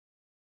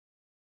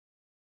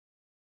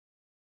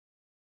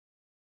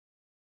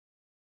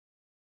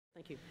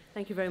Thank you.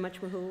 Thank you very much,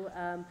 Mehul.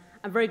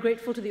 I'm very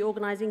grateful to the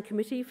organizing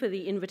committee for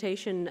the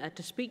invitation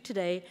to speak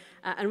today,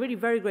 and really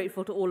very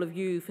grateful to all of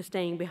you for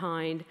staying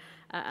behind.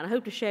 And I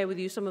hope to share with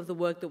you some of the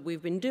work that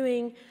we've been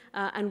doing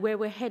and where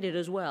we're headed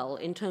as well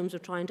in terms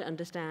of trying to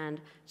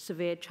understand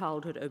severe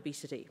childhood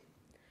obesity.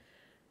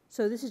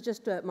 So this is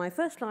just my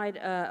first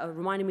slide,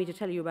 reminding me to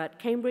tell you about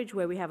Cambridge,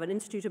 where we have an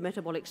Institute of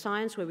Metabolic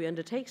Science where we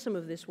undertake some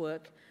of this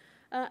work.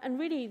 And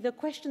really, the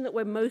question that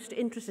we're most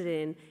interested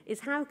in is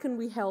how can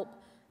we help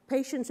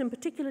patients, in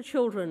particular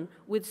children,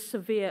 with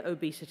severe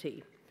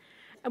obesity.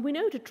 And we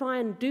know to try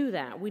and do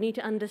that, we need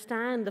to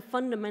understand the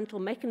fundamental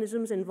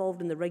mechanisms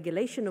involved in the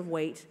regulation of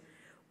weight.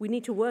 We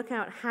need to work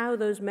out how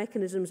those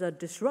mechanisms are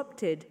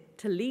disrupted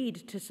to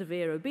lead to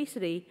severe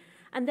obesity,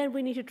 and then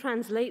we need to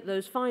translate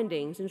those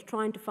findings into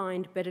trying to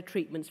find better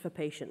treatments for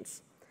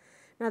patients.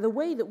 Now, the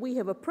way that we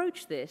have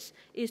approached this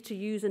is to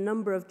use a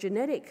number of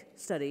genetic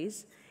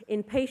studies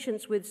in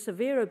patients with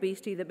severe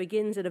obesity that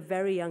begins at a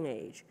very young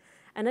age.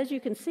 And as you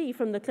can see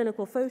from the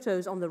clinical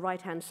photos on the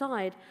right-hand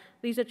side,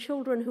 these are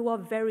children who are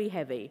very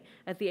heavy.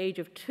 At the age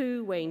of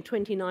 2, weighing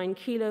 29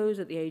 kilos,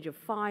 at the age of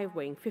 5,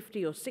 weighing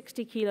 50 or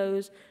 60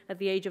 kilos, at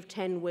the age of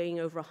 10,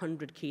 weighing over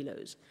 100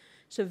 kilos.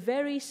 So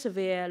very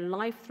severe,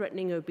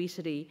 life-threatening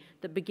obesity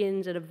that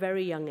begins at a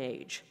very young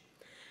age.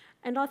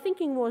 And our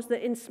thinking was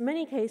that in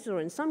many cases, or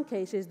in some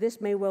cases,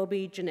 this may well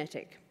be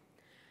genetic.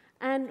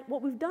 And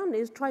what we've done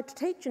is tried to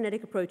take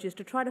genetic approaches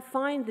to try to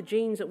find the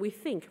genes that we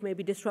think may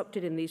be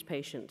disrupted in these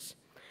patients.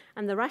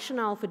 And the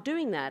rationale for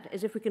doing that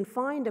is if we can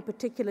find a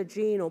particular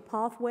gene or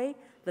pathway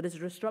that is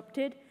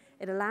disrupted,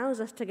 it allows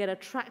us to get a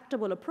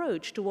tractable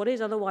approach to what is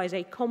otherwise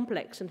a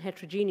complex and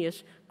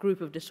heterogeneous group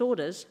of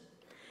disorders.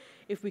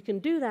 If we can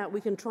do that,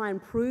 we can try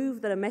and prove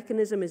that a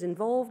mechanism is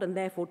involved and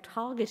therefore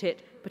target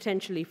it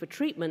potentially for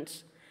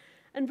treatments.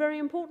 And very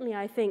importantly,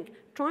 I think,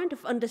 trying to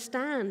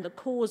understand the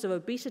cause of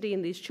obesity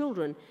in these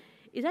children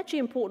is actually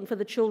important for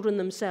the children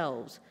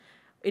themselves.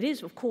 It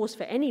is, of course,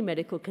 for any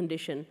medical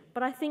condition,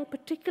 but I think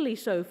particularly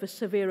so for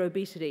severe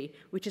obesity,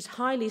 which is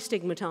highly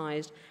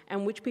stigmatized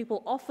and which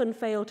people often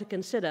fail to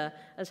consider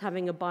as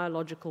having a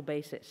biological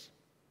basis.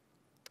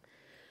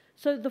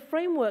 So the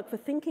framework for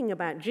thinking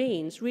about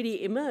genes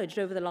really emerged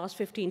over the last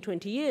 15,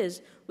 20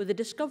 years with the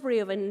discovery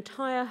of an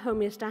entire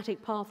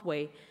homeostatic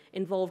pathway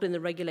involved in the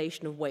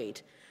regulation of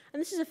weight.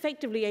 And this is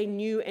effectively a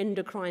new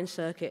endocrine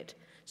circuit.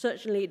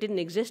 Certainly, it didn't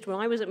exist when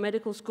I was at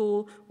medical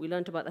school. We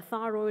learned about the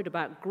thyroid,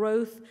 about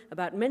growth,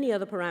 about many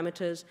other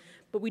parameters,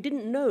 but we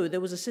didn't know there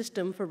was a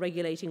system for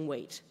regulating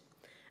weight.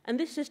 And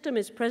this system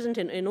is present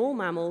in all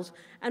mammals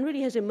and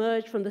really has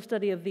emerged from the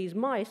study of these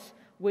mice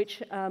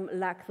which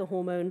lack the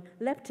hormone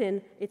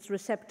leptin, its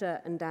receptor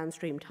and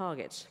downstream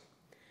targets.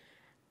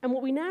 And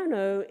what we now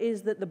know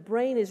is that the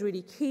brain is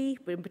really key,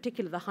 but in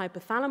particular the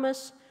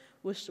hypothalamus,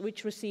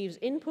 which receives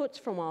inputs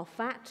from our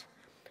fat.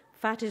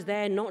 Fat is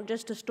there not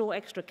just to store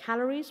extra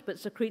calories, but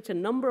secretes a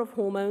number of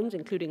hormones,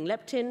 including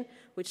leptin,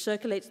 which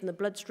circulates in the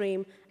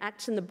bloodstream,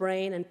 acts in the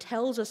brain, and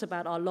tells us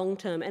about our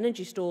long-term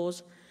energy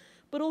stores,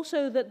 but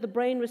also that the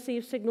brain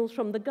receives signals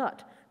from the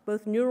gut,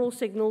 both neural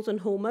signals and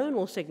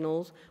hormonal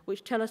signals,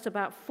 which tell us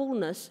about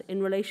fullness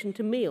in relation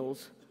to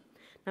meals.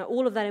 Now,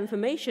 all of that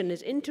information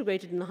is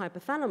integrated in the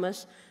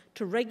hypothalamus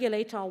to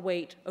regulate our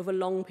weight over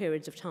long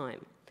periods of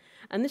time.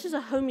 And this is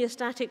a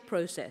homeostatic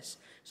process,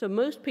 so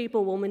most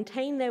people will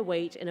maintain their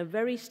weight in a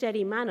very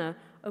steady manner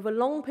over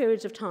long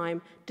periods of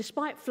time,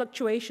 despite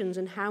fluctuations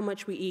in how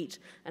much we eat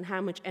and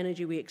how much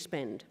energy we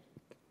expend.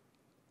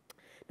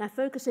 Now,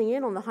 focusing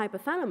in on the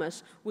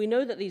hypothalamus, we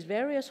know that these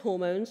various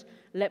hormones,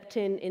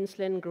 leptin,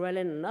 insulin,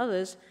 ghrelin, and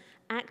others,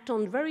 act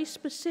on very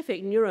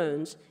specific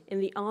neurons in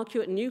the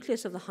arcuate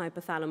nucleus of the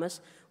hypothalamus,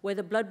 where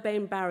the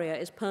blood-brain barrier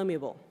is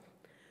permeable.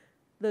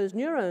 Those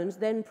neurons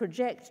then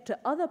project to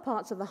other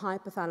parts of the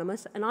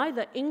hypothalamus and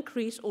either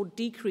increase or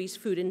decrease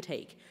food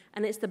intake.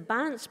 And it's the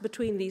balance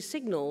between these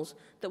signals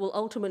that will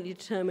ultimately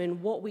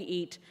determine what we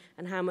eat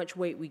and how much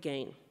weight we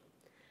gain.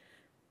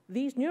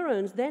 These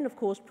neurons then, of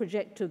course,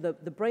 project to the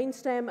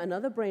brainstem and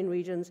other brain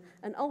regions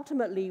and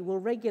ultimately will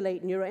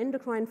regulate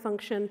neuroendocrine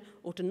function,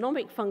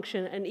 autonomic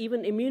function, and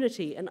even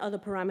immunity and other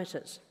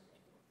parameters.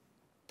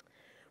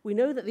 We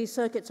know that these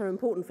circuits are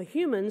important for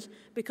humans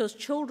because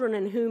children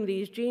in whom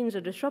these genes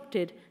are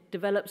disrupted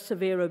develop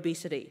severe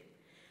obesity.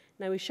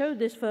 Now, we showed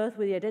this first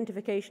with the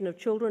identification of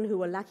children who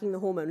were lacking the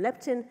hormone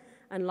leptin,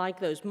 and like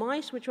those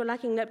mice which were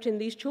lacking leptin,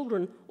 these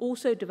children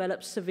also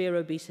develop severe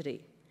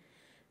obesity.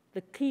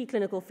 The key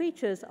clinical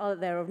features are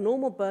that they're of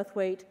normal birth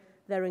weight,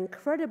 they're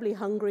incredibly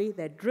hungry,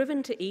 they're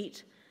driven to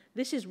eat.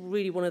 This is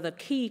really one of the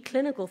key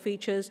clinical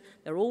features.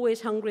 They're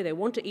always hungry, they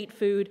want to eat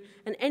food,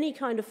 and any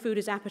kind of food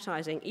is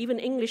appetizing. Even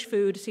English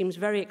food seems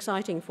very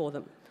exciting for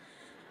them.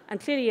 And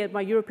clearly, my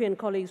European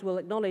colleagues will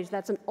acknowledge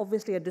that's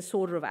obviously a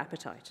disorder of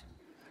appetite.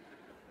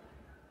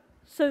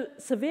 So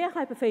severe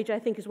hyperphagia, I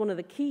think, is one of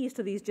the keys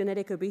to these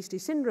genetic obesity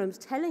syndromes,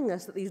 telling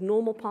us that these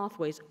normal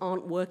pathways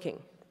aren't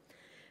working.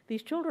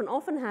 These children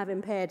often have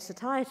impaired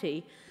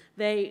satiety,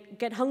 They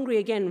get hungry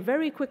again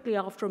very quickly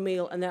after a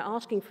meal, and they're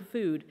asking for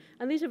food.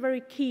 And these are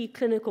very key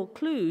clinical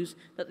clues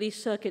that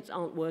these circuits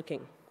aren't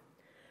working.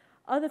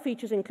 Other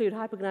features include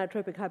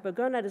hypogonadotropic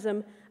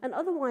hypogonadism, and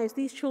otherwise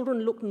these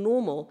children look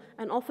normal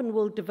and often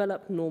will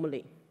develop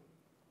normally.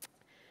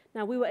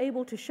 Now, we were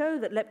able to show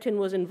that leptin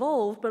was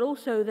involved, but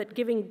also that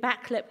giving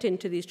back leptin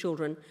to these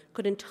children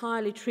could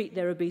entirely treat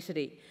their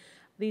obesity.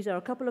 These are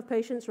a couple of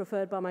patients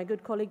referred by my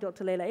good colleague,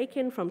 Dr. Leyla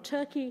Akin from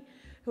Turkey,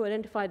 who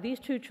identified these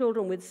two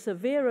children with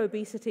severe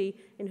obesity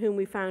in whom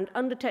we found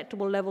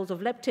undetectable levels of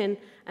leptin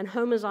and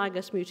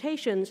homozygous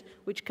mutations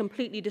which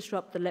completely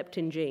disrupt the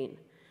leptin gene.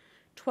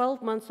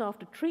 12 months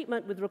after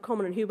treatment with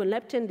recombinant human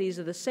leptin, these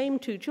are the same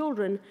two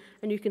children,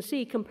 and you can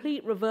see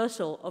complete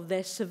reversal of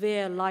their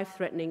severe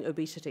life-threatening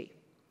obesity.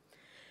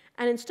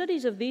 And in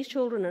studies of these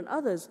children and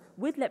others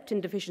with leptin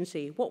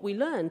deficiency, what we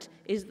learned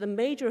is the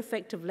major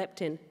effect of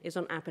leptin is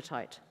on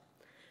appetite.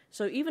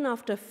 So even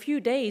after a few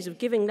days of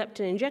giving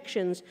leptin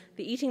injections,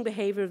 the eating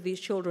behavior of these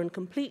children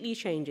completely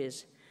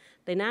changes.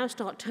 They now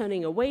start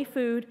turning away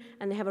food,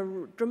 and they have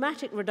a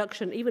dramatic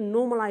reduction, even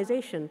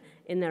normalization,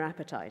 in their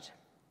appetite.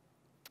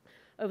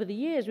 Over the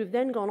years, we've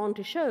then gone on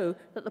to show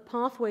that the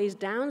pathways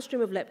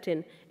downstream of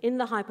leptin in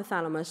the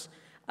hypothalamus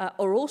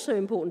are also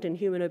important in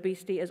human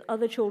obesity, as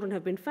other children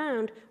have been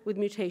found with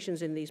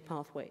mutations in these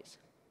pathways.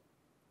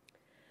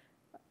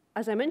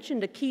 As I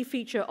mentioned, a key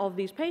feature of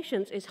these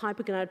patients is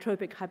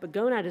hypogonadotropic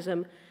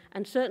hypogonadism,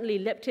 and certainly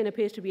leptin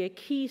appears to be a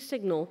key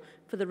signal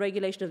for the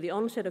regulation of the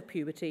onset of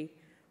puberty.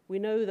 We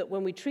know that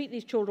when we treat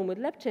these children with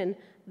leptin,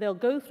 they'll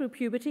go through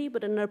puberty,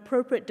 but in an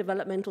appropriate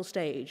developmental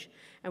stage.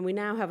 And we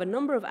now have a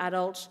number of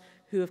adults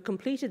who have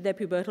completed their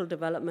pubertal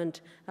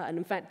development, and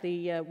in fact,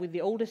 with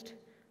the oldest,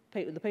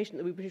 the patient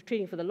that we've been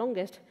treating for the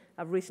longest,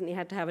 I've recently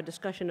had to have a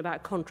discussion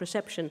about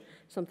contraception,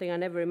 something I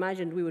never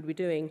imagined we would be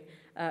doing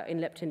in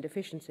leptin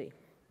deficiency.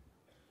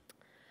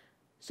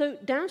 So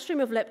downstream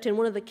of leptin,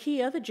 one of the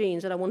key other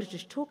genes that I wanted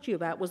to talk to you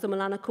about was the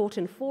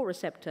melanocortin-4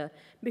 receptor,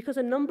 because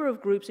a number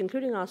of groups,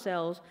 including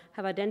ourselves,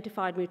 have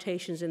identified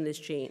mutations in this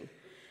gene.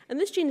 And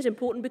this gene is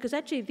important because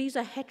actually these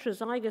are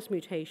heterozygous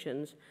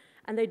mutations,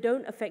 and they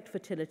don't affect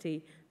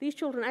fertility. These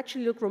children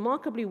actually look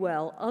remarkably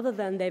well, other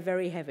than they're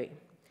very heavy.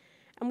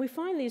 And we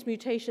find these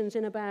mutations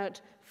in about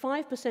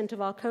 5%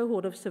 of our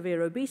cohort of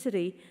severe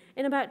obesity,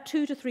 in about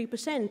 2 to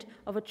 3%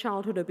 of a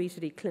childhood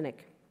obesity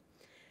clinic.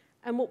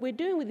 And what we're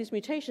doing with these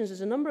mutations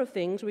is a number of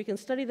things. We can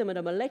study them at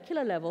a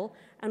molecular level,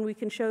 and we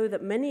can show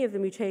that many of the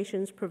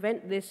mutations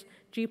prevent this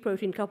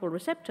G-protein coupled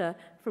receptor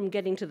from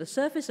getting to the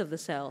surface of the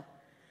cell,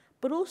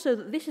 but also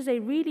that this is a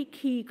really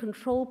key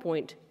control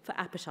point for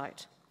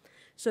appetite.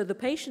 So the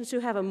patients who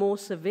have a more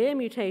severe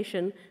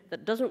mutation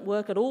that doesn't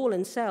work at all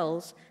in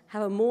cells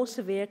have a more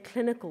severe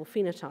clinical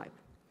phenotype.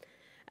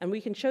 And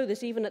we can show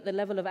this even at the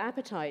level of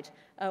appetite,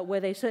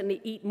 where they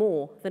certainly eat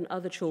more than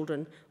other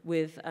children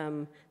with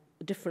a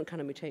different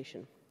kind of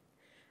mutation.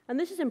 And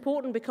this is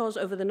important because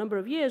over the number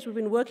of years, we've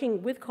been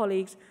working with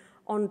colleagues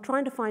on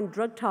trying to find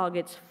drug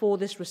targets for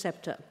this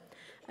receptor.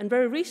 And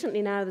very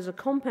recently now, there's a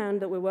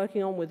compound that we're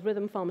working on with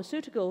Rhythm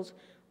Pharmaceuticals,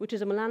 which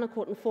is a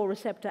melanocortin-4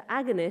 receptor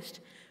agonist,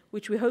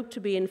 which we hope to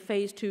be in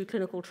phase 2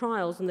 clinical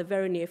trials in the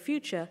very near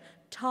future,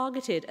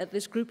 targeted at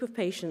this group of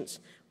patients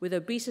with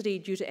obesity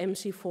due to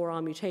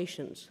MC4R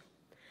mutations.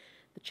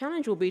 The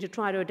challenge will be to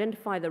try to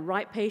identify the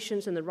right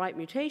patients and the right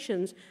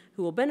mutations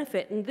who will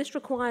benefit, and this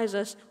requires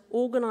us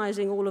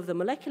organizing all of the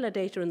molecular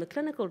data and the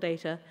clinical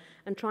data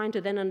and trying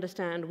to then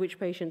understand which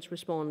patients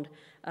respond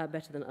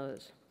better than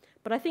others.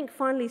 But I think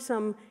finally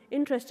some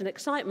interest and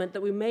excitement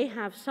that we may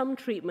have some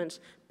treatments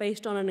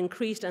based on an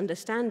increased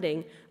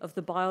understanding of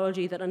the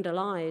biology that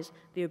underlies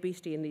the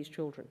obesity in these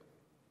children.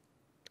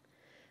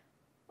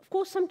 Of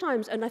course,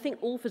 sometimes, and I think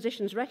all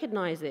physicians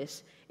recognize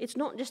this, it's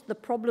not just the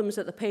problems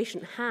that the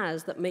patient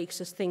has that makes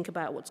us think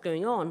about what's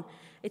going on,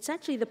 it's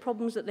actually the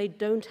problems that they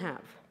don't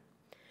have.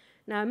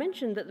 Now, I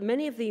mentioned that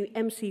many of the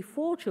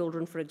MC4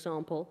 children, for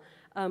example,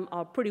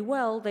 are pretty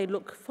well, they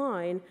look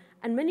fine,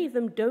 and many of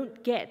them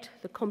don't get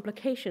the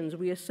complications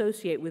we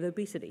associate with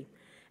obesity.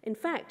 In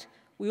fact,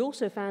 we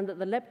also found that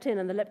the leptin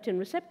and the leptin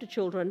receptor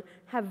children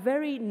have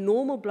very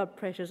normal blood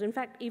pressures, in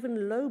fact,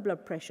 even low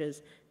blood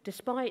pressures,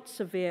 despite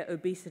severe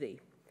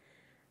obesity.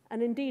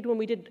 And indeed, when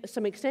we did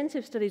some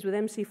extensive studies with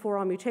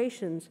MC4R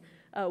mutations,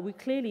 we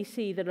clearly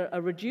see that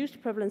a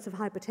reduced prevalence of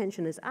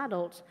hypertension as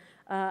adults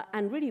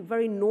and really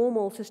very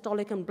normal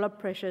systolic and blood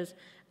pressures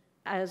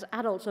as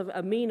adults of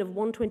a mean of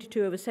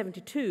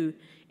 122/72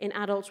 in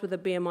adults with a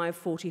BMI of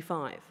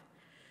 45.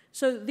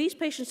 So these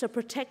patients are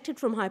protected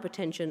from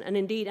hypertension and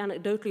indeed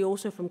anecdotally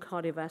also from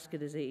cardiovascular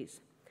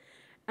disease.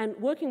 And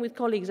working with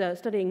colleagues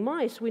studying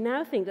mice, we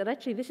now think that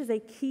actually this is a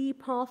key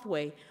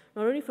pathway,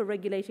 not only for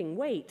regulating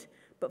weight,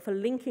 but for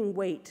linking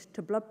weight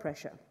to blood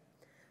pressure.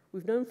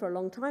 We've known for a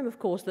long time, of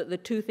course, that the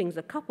two things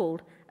are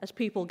coupled. As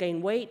people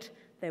gain weight,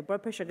 their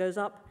blood pressure goes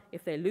up.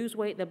 If they lose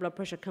weight, their blood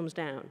pressure comes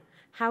down.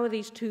 How are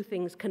these two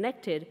things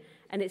connected?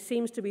 And it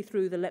seems to be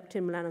through the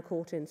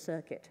leptin-melanocortin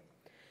circuit.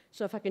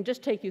 So if I can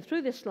just take you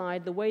through this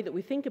slide, the way that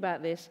we think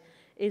about this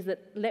is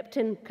that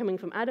leptin coming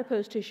from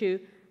adipose tissue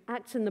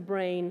acts in the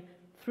brain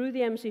through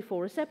the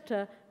MC4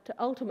 receptor to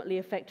ultimately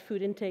affect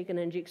food intake and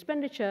energy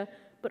expenditure,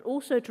 but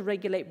also to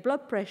regulate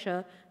blood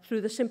pressure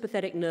through the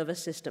sympathetic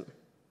nervous system.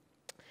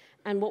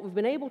 And what we've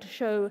been able to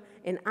show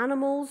in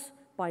animals,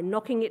 by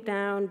knocking it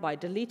down, by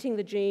deleting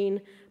the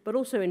gene, but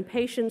also in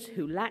patients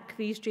who lack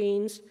these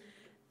genes,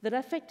 that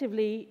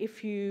effectively,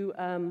 if you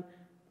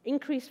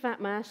increase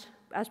fat mass,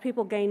 as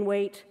people gain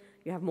weight,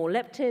 you have more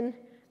leptin.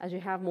 As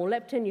you have more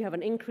leptin, you have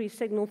an increased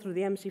signal through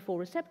the MC4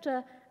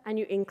 receptor, and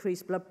you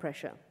increase blood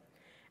pressure.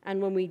 And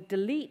when we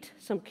delete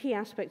some key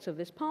aspects of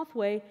this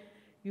pathway,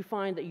 you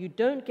find that you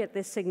don't get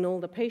this signal.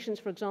 The patients,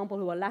 for example,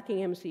 who are lacking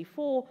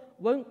MC4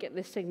 won't get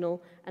this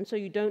signal, and so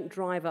you don't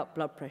drive up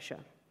blood pressure.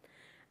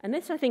 And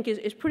this, I think,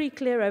 is pretty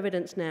clear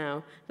evidence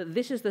now that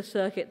this is the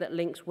circuit that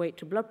links weight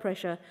to blood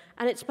pressure,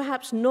 and it's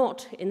perhaps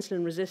not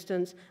insulin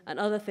resistance and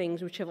other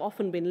things which have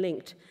often been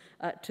linked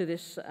to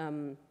this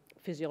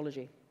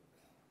physiology.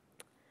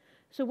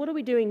 So what are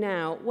we doing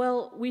now?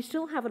 Well, we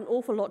still have an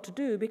awful lot to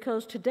do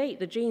because to date,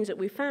 the genes that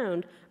we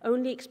found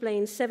only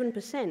explain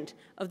 7%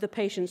 of the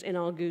patients in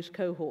our goose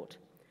cohort.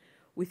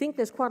 We think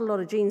there's quite a lot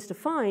of genes to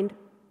find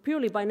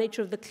purely by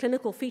nature of the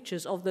clinical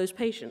features of those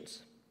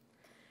patients.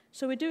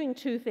 So we're doing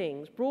two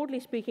things. Broadly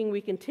speaking, we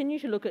continue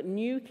to look at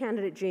new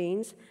candidate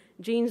genes,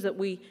 genes that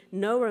we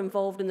know are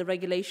involved in the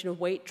regulation of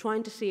weight,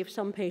 trying to see if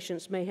some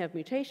patients may have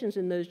mutations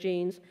in those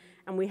genes.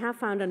 And we have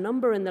found a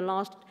number in the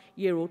last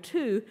year or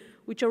two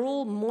which are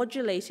all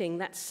modulating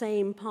that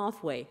same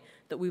pathway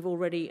that we've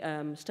already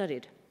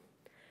studied.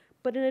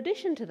 But in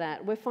addition to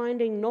that, we're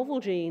finding novel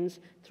genes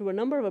through a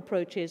number of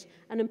approaches,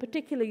 and in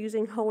particular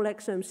using whole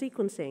exome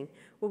sequencing,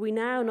 where we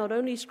now not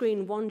only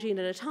screen one gene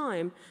at a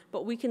time,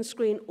 but we can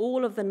screen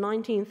all of the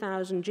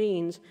 19,000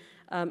 genes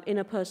in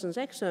a person's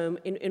exome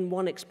in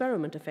one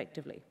experiment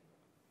effectively.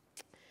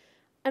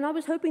 And I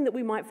was hoping that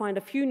we might find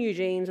a few new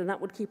genes, and that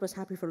would keep us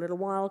happy for a little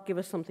while, give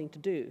us something to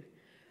do.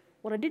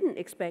 What I didn't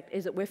expect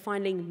is that we're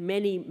finding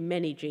many,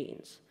 many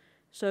genes.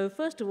 So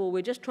first of all,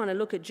 we're just trying to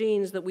look at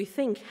genes that we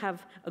think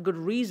have a good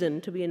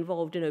reason to be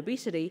involved in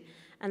obesity,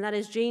 and that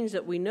is genes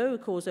that we know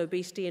cause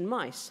obesity in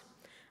mice.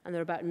 And there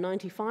are about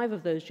 95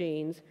 of those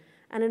genes,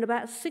 and in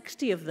about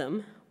 60 of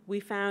them, we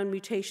found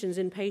mutations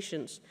in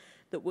patients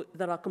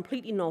that are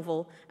completely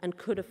novel and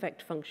could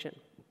affect function.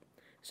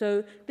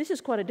 So this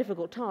is quite a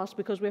difficult task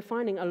because we're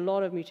finding a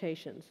lot of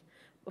mutations.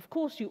 Of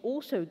course, you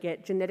also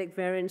get genetic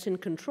variants in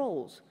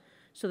controls.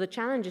 So the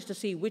challenge is to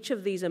see which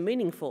of these are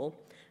meaningful.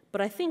 But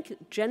I think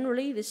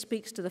generally this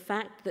speaks to the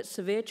fact that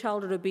severe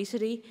childhood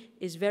obesity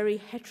is very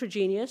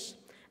heterogeneous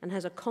and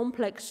has a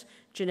complex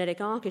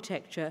genetic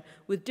architecture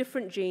with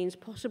different genes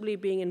possibly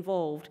being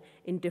involved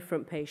in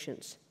different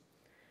patients.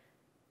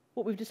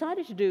 What we've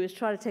decided to do is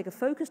try to take a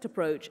focused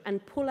approach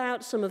and pull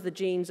out some of the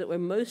genes that we're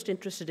most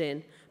interested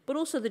in, but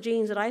also the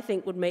genes that I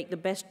think would make the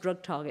best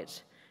drug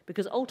targets,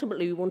 because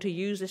ultimately we want to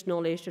use this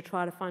knowledge to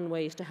try to find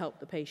ways to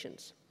help the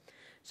patients.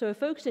 So we're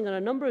focusing on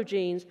a number of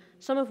genes,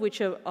 some of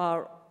which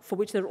are for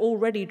which there are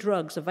already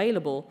drugs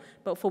available,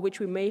 but for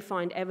which we may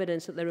find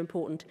evidence that they're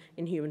important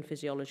in human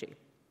physiology.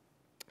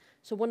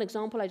 So one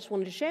example I just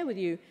wanted to share with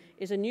you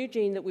is a new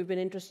gene that we've been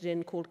interested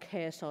in called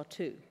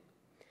KSR2.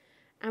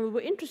 And we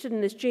were interested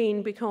in this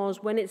gene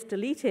because when it's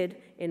deleted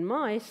in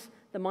mice,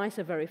 the mice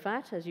are very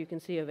fat, as you can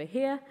see over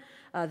here.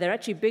 They're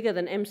actually bigger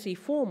than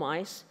MC4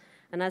 mice,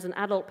 and as an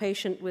adult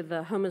patient with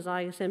a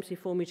homozygous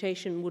MC4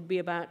 mutation would be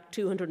about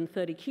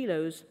 230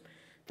 kilos.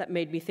 That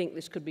made me think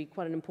this could be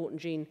quite an important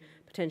gene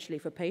potentially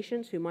for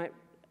patients who might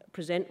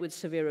present with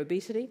severe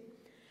obesity.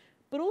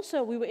 But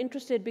also we were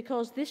interested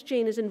because this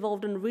gene is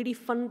involved in a really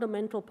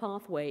fundamental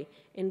pathway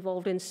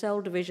involved in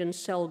cell division,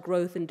 cell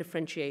growth, and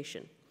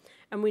differentiation.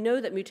 And we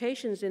know that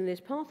mutations in this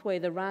pathway,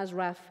 the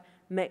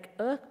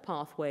RAS-RAF-MEK-ERK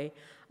pathway,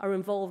 are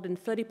involved in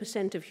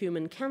 30% of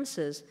human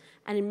cancers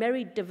and in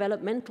many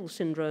developmental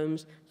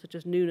syndromes, such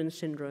as Noonan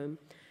syndrome.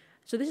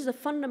 So this is a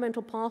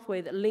fundamental pathway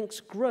that links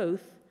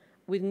growth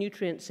with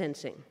nutrient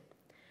sensing.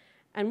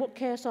 And what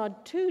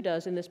KSR2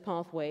 does in this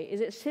pathway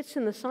is it sits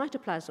in the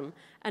cytoplasm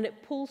and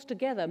it pulls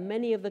together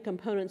many of the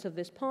components of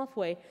this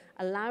pathway,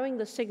 allowing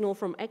the signal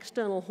from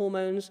external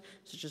hormones,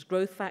 such as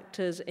growth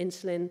factors,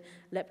 insulin,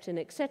 leptin,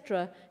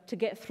 etc., to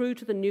get through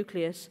to the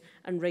nucleus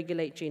and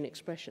regulate gene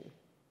expression.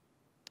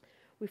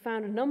 We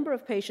found a number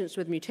of patients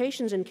with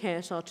mutations in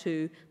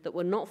KSR2 that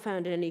were not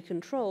found in any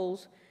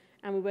controls,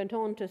 and we went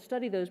on to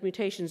study those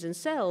mutations in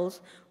cells.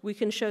 We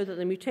can show that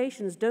the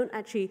mutations don't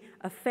actually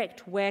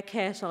affect where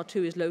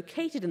KSR2 is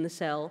located in the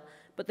cell,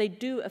 but they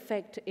do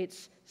affect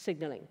its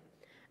signaling.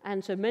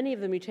 And so many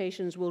of the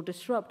mutations will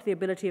disrupt the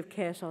ability of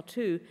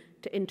KSR2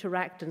 to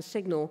interact and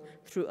signal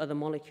through other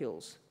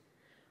molecules.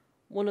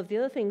 One of the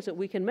other things that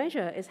we can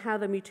measure is how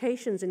the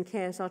mutations in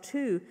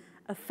KSR2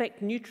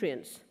 affect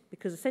nutrients,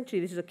 because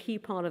essentially this is a key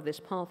part of this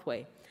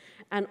pathway.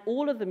 And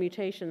all of the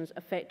mutations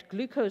affect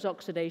glucose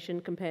oxidation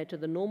compared to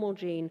the normal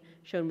gene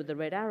shown with the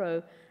red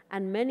arrow,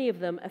 and many of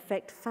them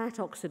affect fat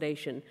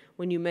oxidation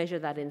when you measure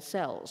that in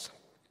cells.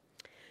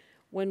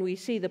 When we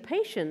see the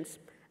patients,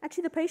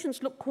 actually the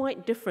patients look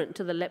quite different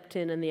to the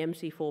leptin and the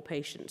MC4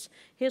 patients.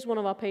 Here's one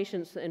of our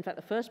patients, in fact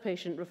the first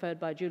patient referred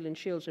by Julian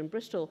Shields in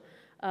Bristol,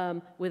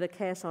 with a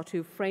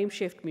KSR2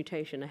 frameshift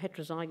mutation, a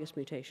heterozygous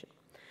mutation.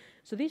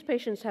 So these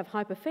patients have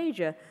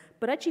hyperphagia,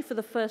 but actually for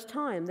the first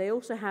time they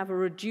also have a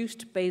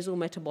reduced basal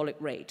metabolic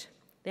rate.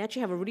 They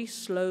actually have a really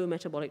slow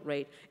metabolic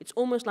rate. It's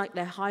almost like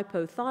they're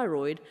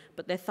hypothyroid,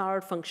 but their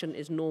thyroid function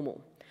is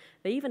normal.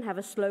 They even have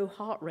a slow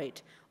heart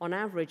rate. On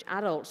average,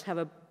 adults have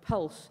a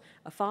pulse,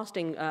 a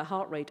fasting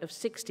heart rate of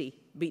 60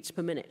 beats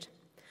per minute.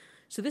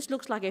 So this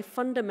looks like a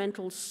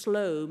fundamental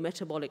slow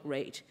metabolic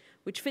rate,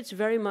 which fits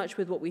very much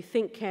with what we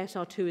think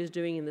KSR2 is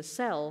doing in the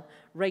cell,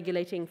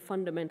 regulating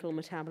fundamental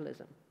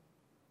metabolism.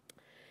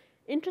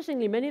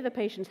 Interestingly, many of the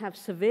patients have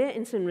severe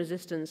insulin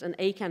resistance and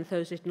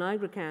acanthosis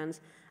nigricans,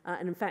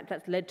 and in fact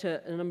that's led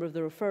to a number of the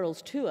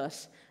referrals to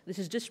us. This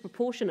is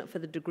disproportionate for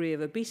the degree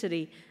of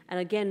obesity, and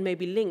again may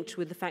be linked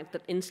with the fact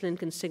that insulin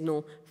can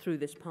signal through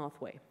this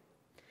pathway.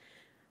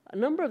 A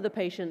number of the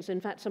patients,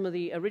 in fact some of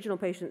the original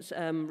patients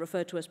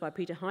referred to us by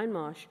Peter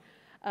Hindmarsh,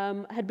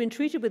 had been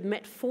treated with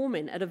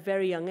metformin at a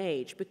very young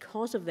age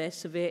because of their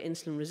severe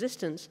insulin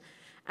resistance,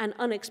 and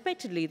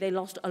unexpectedly they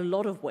lost a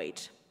lot of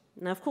weight.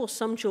 Now, of course,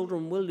 some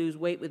children will lose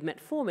weight with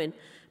metformin,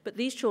 but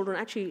these children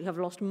actually have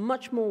lost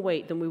much more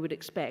weight than we would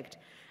expect,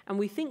 and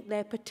we think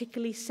they're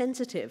particularly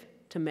sensitive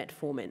to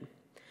metformin.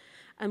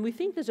 And we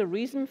think there's a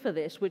reason for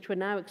this, which we're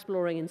now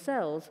exploring in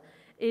cells,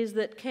 is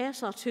that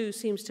KSR2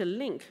 seems to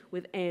link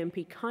with AMP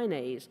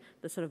kinase,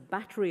 the sort of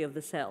battery of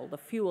the cell, the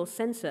fuel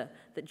sensor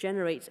that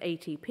generates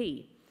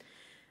ATP.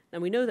 Now,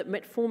 we know that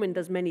metformin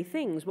does many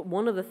things, but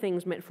one of the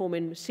things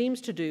metformin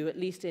seems to do, at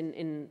least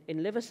in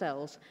liver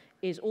cells,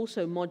 is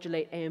also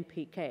modulate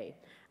AMPK.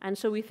 And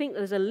so we think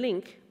there's a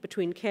link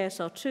between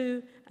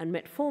KSR2 and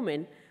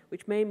metformin,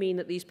 which may mean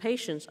that these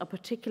patients are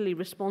particularly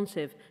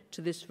responsive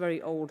to this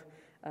very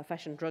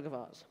old-fashioned drug of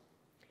ours.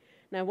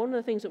 Now, one of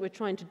the things that we're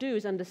trying to do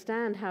is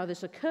understand how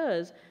this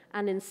occurs,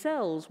 and in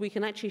cells, we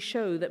can actually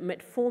show that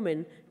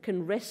metformin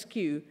can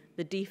rescue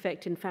the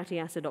defect in fatty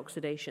acid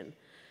oxidation.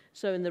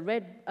 So in the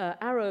red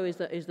arrow is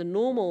the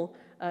normal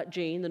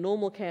gene, the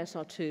normal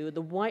KSR2. The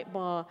white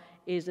bar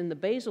is in the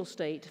basal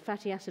state,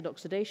 fatty acid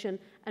oxidation,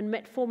 and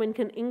metformin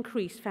can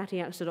increase fatty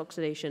acid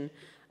oxidation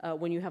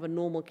when you have a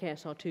normal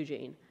KSR2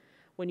 gene.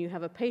 When you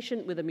have a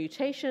patient with a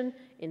mutation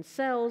in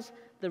cells,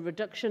 the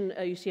reduction,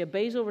 you see a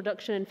basal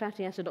reduction in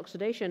fatty acid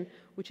oxidation,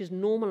 which is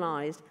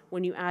normalized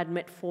when you add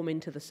metformin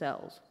to the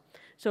cells.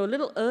 So a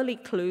little early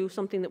clue,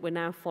 something that we're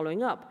now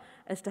following up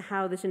as to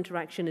how this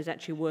interaction is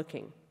actually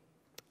working.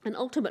 And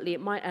ultimately,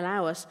 it might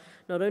allow us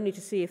not only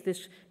to see if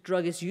this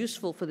drug is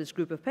useful for this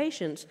group of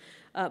patients,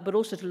 but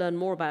also to learn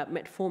more about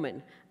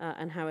metformin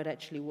and how it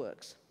actually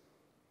works.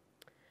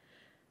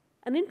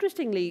 And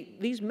interestingly,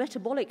 these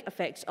metabolic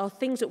effects are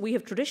things that we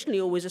have traditionally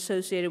always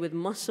associated with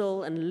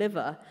muscle and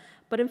liver,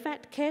 but in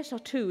fact,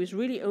 KSR2 is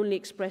really only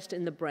expressed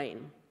in the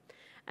brain.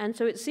 And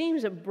so it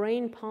seems that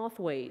brain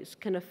pathways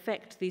can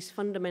affect these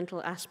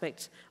fundamental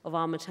aspects of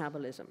our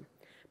metabolism.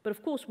 But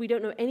of course, we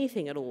don't know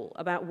anything at all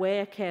about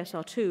where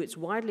KSR2, it's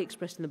widely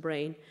expressed in the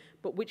brain,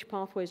 but which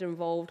pathways are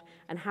involved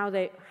and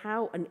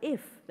how and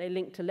if they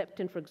link to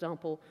leptin, for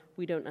example,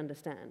 we don't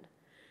understand.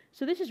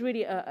 So this is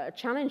really a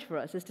challenge for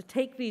us, is to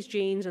take these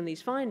genes and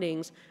these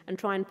findings and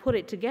try and put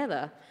it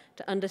together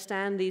to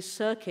understand these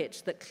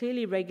circuits that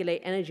clearly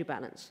regulate energy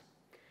balance.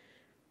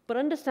 But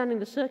understanding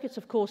the circuits,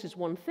 of course, is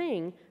one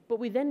thing, but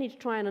we then need to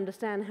try and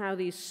understand how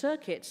these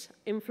circuits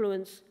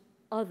influence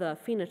other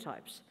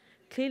phenotypes.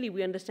 Clearly,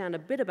 we understand a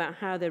bit about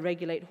how they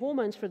regulate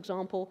hormones, for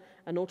example,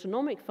 and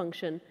autonomic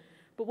function,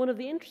 but one of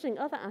the interesting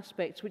other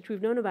aspects, which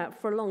we've known about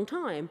for a long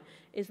time,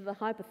 is that the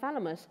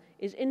hypothalamus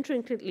is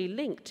intricately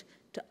linked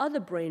to other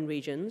brain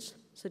regions,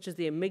 such as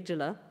the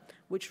amygdala,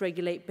 which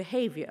regulate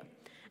behavior.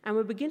 And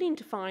we're beginning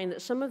to find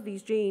that some of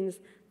these genes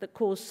that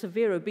cause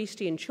severe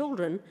obesity in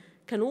children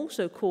can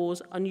also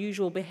cause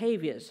unusual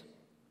behaviors.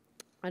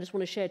 I just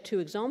want to share two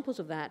examples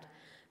of that.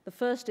 The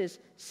first is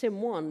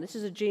SIM1. This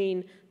is a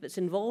gene that's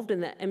involved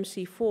in the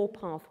MC4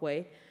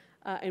 pathway,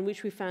 in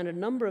which we found a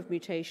number of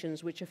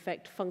mutations which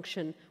affect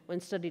function when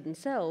studied in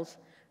cells.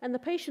 And the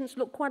patients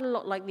look quite a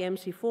lot like the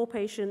MC4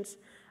 patients.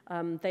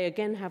 They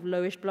again have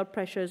lowish blood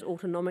pressures,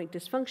 autonomic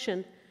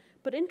dysfunction.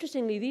 But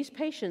interestingly, these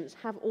patients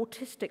have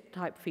autistic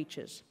type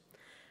features.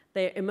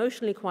 They're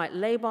emotionally quite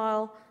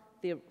labile.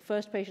 The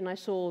first patient I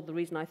saw, the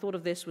reason I thought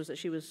of this was that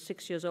she was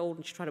 6 years old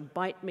and she tried to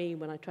bite me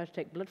when I tried to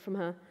take blood from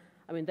her.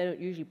 I mean, they don't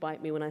usually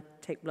bite me when I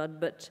take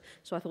blood,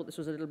 so I thought this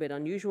was a little bit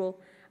unusual.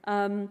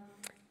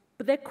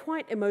 But they're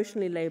quite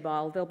emotionally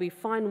labile. They'll be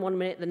fine one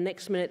minute, the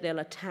next minute they'll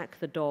attack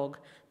the dog.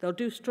 They'll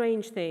do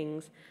strange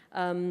things.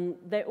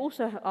 They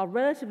also are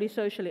relatively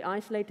socially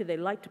isolated. They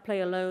like to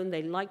play alone.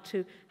 They like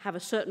to have a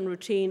certain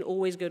routine,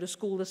 always go to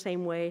school the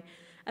same way.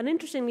 And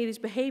interestingly, these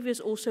behaviors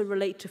also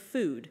relate to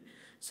food.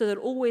 So they'll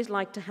always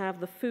like to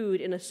have the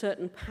food in a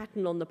certain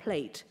pattern on the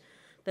plate.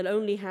 They'll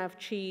only have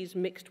cheese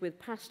mixed with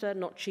pasta,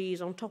 not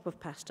cheese on top of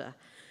pasta.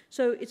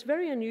 So it's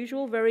very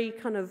unusual, very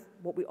kind of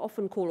what we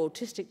often call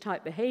autistic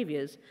type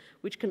behaviors,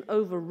 which can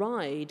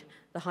override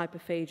the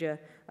hyperphagia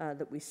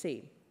that we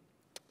see.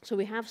 So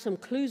we have some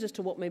clues as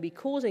to what may be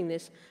causing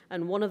this,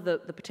 and one of the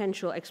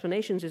potential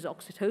explanations is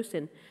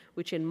oxytocin,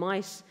 which in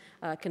mice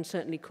can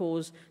certainly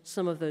cause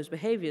some of those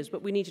behaviors,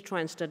 but we need to try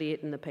and study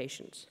it in the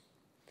patients.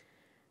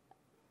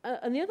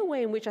 And the other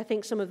way in which I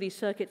think some of these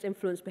circuits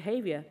influence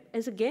behavior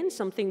is, again,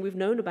 something we've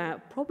known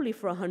about probably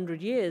for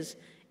 100 years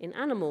in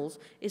animals,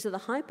 is that the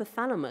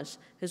hypothalamus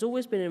has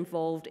always been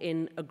involved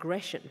in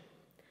aggression.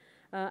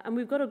 And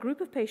we've got a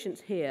group of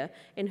patients here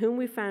in whom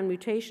we found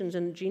mutations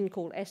in a gene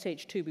called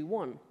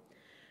SH2B1.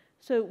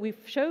 So we've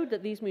showed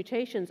that these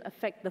mutations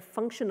affect the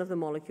function of the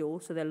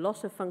molecule, so they're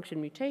loss of function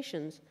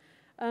mutations.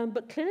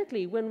 But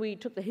clinically, when we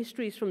took the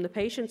histories from the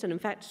patients and in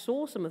fact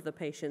saw some of the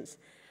patients,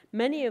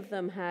 many of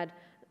them had,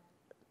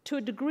 to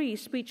a degree,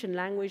 speech and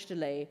language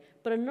delay,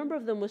 but a number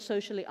of them were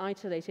socially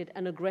isolated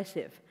and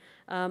aggressive.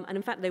 And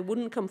in fact, they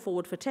wouldn't come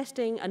forward for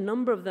testing. A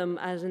number of them,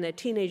 as in their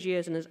teenage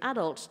years and as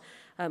adults,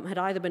 had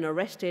either been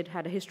arrested,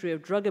 had a history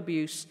of drug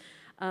abuse,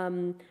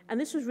 and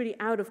this was really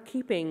out of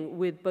keeping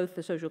with both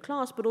the social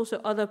class, but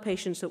also other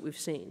patients that we've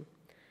seen.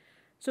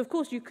 So of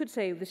course, you could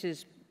say this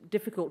is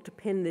difficult to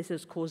pin this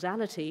as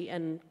causality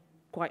and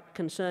quite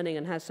concerning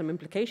and has some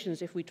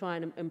implications if we try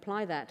and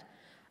imply that.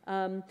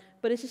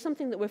 But this is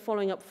something that we're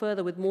following up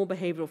further with more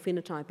behavioral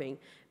phenotyping,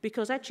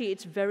 because actually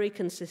it's very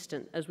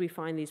consistent as we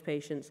find these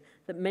patients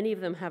that many of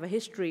them have a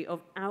history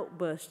of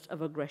outbursts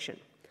of aggression,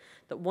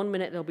 that one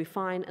minute they'll be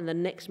fine and the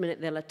next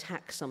minute they'll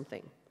attack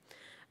something.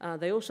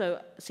 They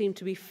also seem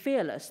to be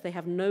fearless. They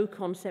have no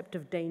concept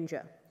of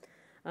danger.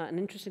 And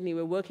interestingly,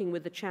 we're working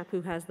with the chap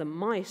who has the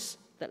mice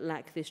that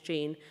lack this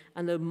gene,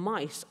 and the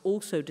mice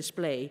also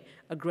display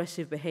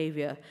aggressive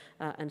behavior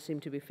and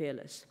seem to be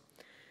fearless.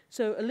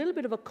 So a little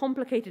bit of a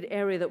complicated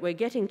area that we're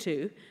getting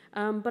to,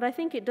 but I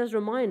think it does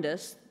remind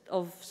us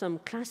of some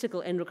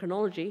classical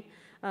endocrinology,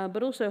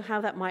 but also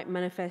how that might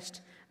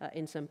manifest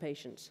in some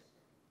patients.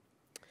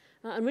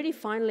 And really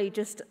finally,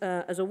 just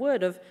as a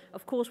word of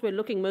course, we're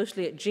looking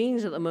mostly at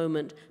genes at the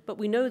moment, but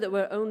we know that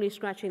we're only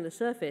scratching the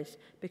surface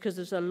because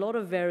there's a lot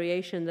of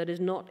variation that is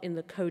not in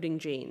the coding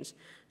genes.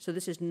 So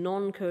this is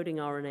non-coding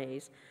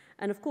RNAs.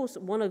 And of course,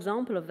 one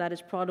example of that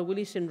is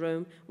Prader-Willi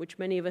syndrome, which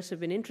many of us have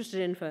been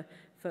interested in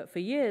for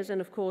years, and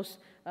of course,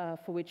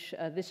 for which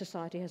this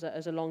society has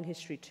a long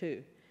history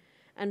too.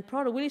 And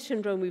Prader-Willi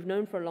syndrome, we've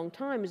known for a long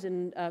time, is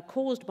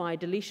caused by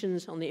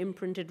deletions on the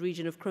imprinted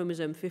region of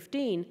chromosome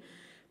 15.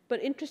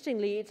 But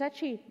interestingly, it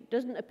actually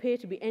doesn't appear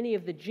to be any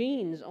of the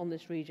genes on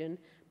this region,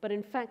 but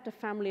in fact a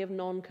family of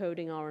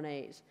non-coding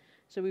RNAs.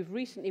 So we've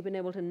recently been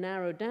able to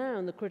narrow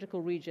down the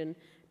critical region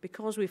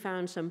because we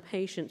found some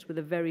patients with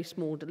a very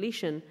small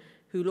deletion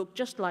who look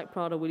just like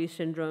Prader-Willi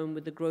syndrome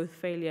with the growth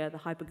failure, the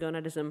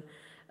hypergonadism,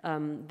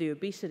 the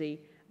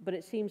obesity, but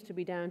it seems to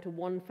be down to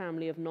one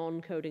family of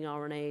non-coding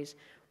RNAs,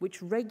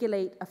 which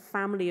regulate a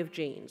family of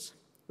genes,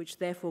 which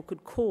therefore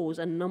could cause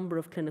a number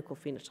of clinical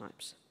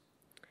phenotypes.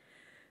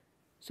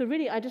 So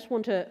really, I just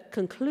want to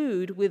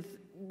conclude with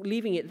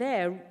leaving it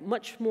there,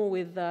 much more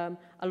with a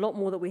lot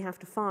more that we have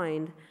to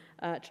find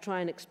to try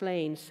and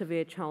explain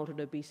severe childhood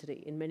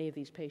obesity in many of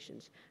these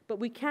patients. But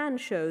we can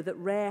show that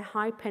rare,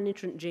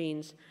 high-penetrant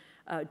genes,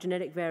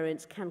 genetic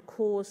variants, can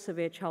cause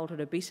severe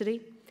childhood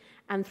obesity.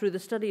 And through the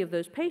study of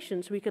those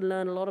patients, we can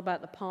learn a lot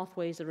about the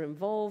pathways that are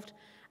involved,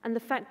 and the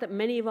fact that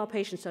many of our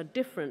patients are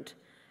different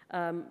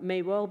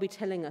may well be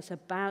telling us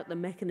about the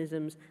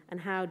mechanisms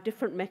and how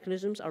different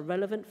mechanisms are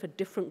relevant for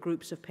different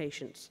groups of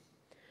patients.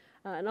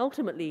 And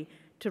ultimately,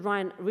 to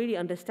try and really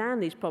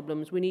understand these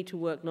problems, we need to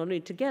work not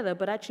only together,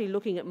 but actually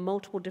looking at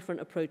multiple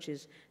different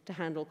approaches to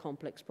handle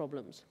complex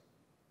problems.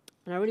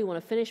 And I really want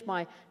to finish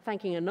by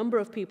thanking a number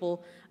of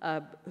people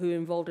who are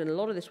involved in a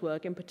lot of this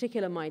work, in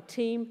particular my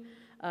team,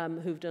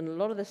 who've done a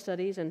lot of the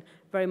studies, and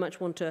very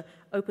much want to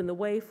open the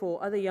way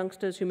for other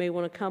youngsters who may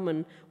want to come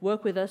and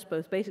work with us,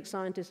 both basic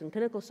scientists and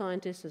clinical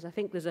scientists, as I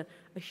think there's a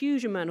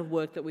huge amount of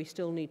work that we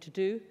still need to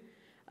do.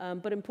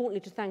 But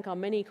importantly, to thank our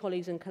many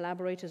colleagues and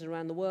collaborators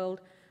around the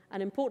world.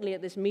 And importantly,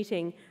 at this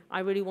meeting, I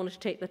really wanted to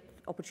take the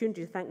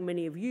opportunity to thank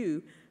many of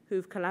you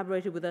who've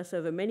collaborated with us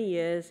over many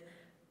years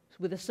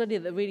with a study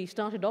that really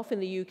started off in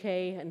the UK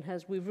and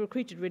we've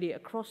recruited really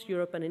across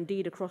Europe and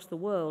indeed across the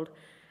world.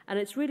 And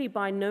it's really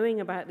by knowing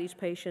about these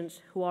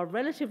patients who are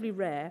relatively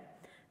rare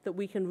that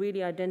we can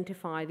really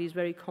identify these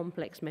very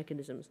complex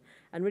mechanisms.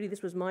 And really,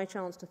 this was my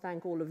chance to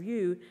thank all of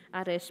you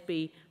at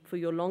ESPE for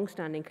your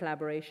long-standing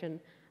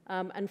collaboration.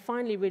 And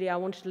finally, really, I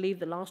wanted to leave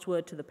the last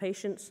word to the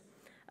patients.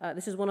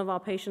 This is one of our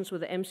patients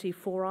with the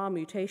MC4R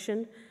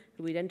mutation,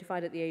 who we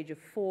identified at the age of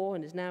 4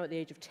 and is now at the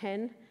age of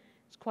 10.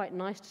 It's quite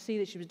nice to see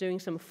that she was doing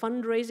some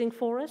fundraising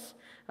for us,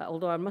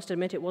 although I must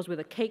admit it was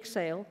with a cake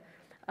sale.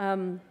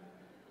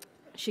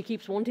 She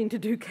keeps wanting to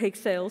do cake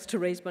sales to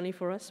raise money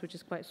for us, which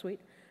is quite sweet.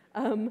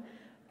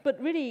 But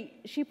really,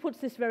 she puts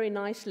this very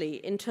nicely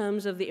in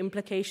terms of the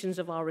implications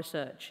of our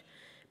research.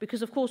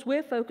 Because, of course,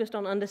 we're focused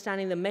on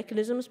understanding the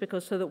mechanisms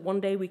so that one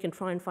day we can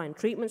try and find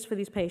treatments for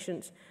these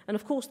patients. And,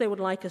 of course, they would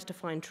like us to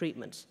find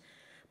treatments.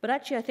 But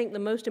actually, I think the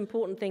most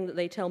important thing that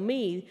they tell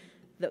me,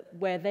 that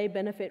where they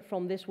benefit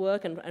from this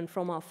work and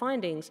from our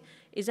findings,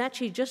 is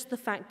actually just the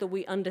fact that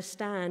we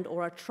understand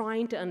or are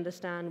trying to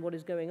understand what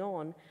is going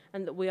on,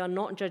 and that we are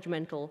not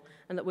judgmental,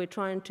 and that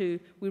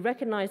we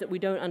recognize that we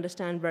don't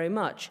understand very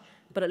much,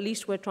 but at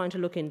least we're trying to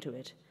look into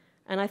it.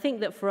 And I think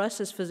that for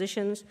us as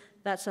physicians,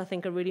 that's, I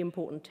think, a really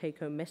important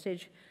take-home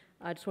message.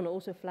 I just want to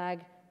also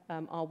flag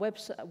our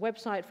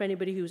website for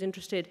anybody who's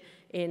interested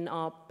in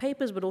our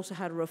papers, but also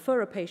how to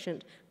refer a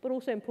patient. But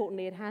also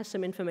importantly, it has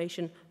some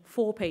information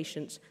for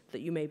patients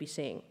that you may be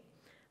seeing.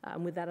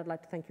 And with that, I'd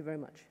like to thank you very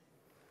much.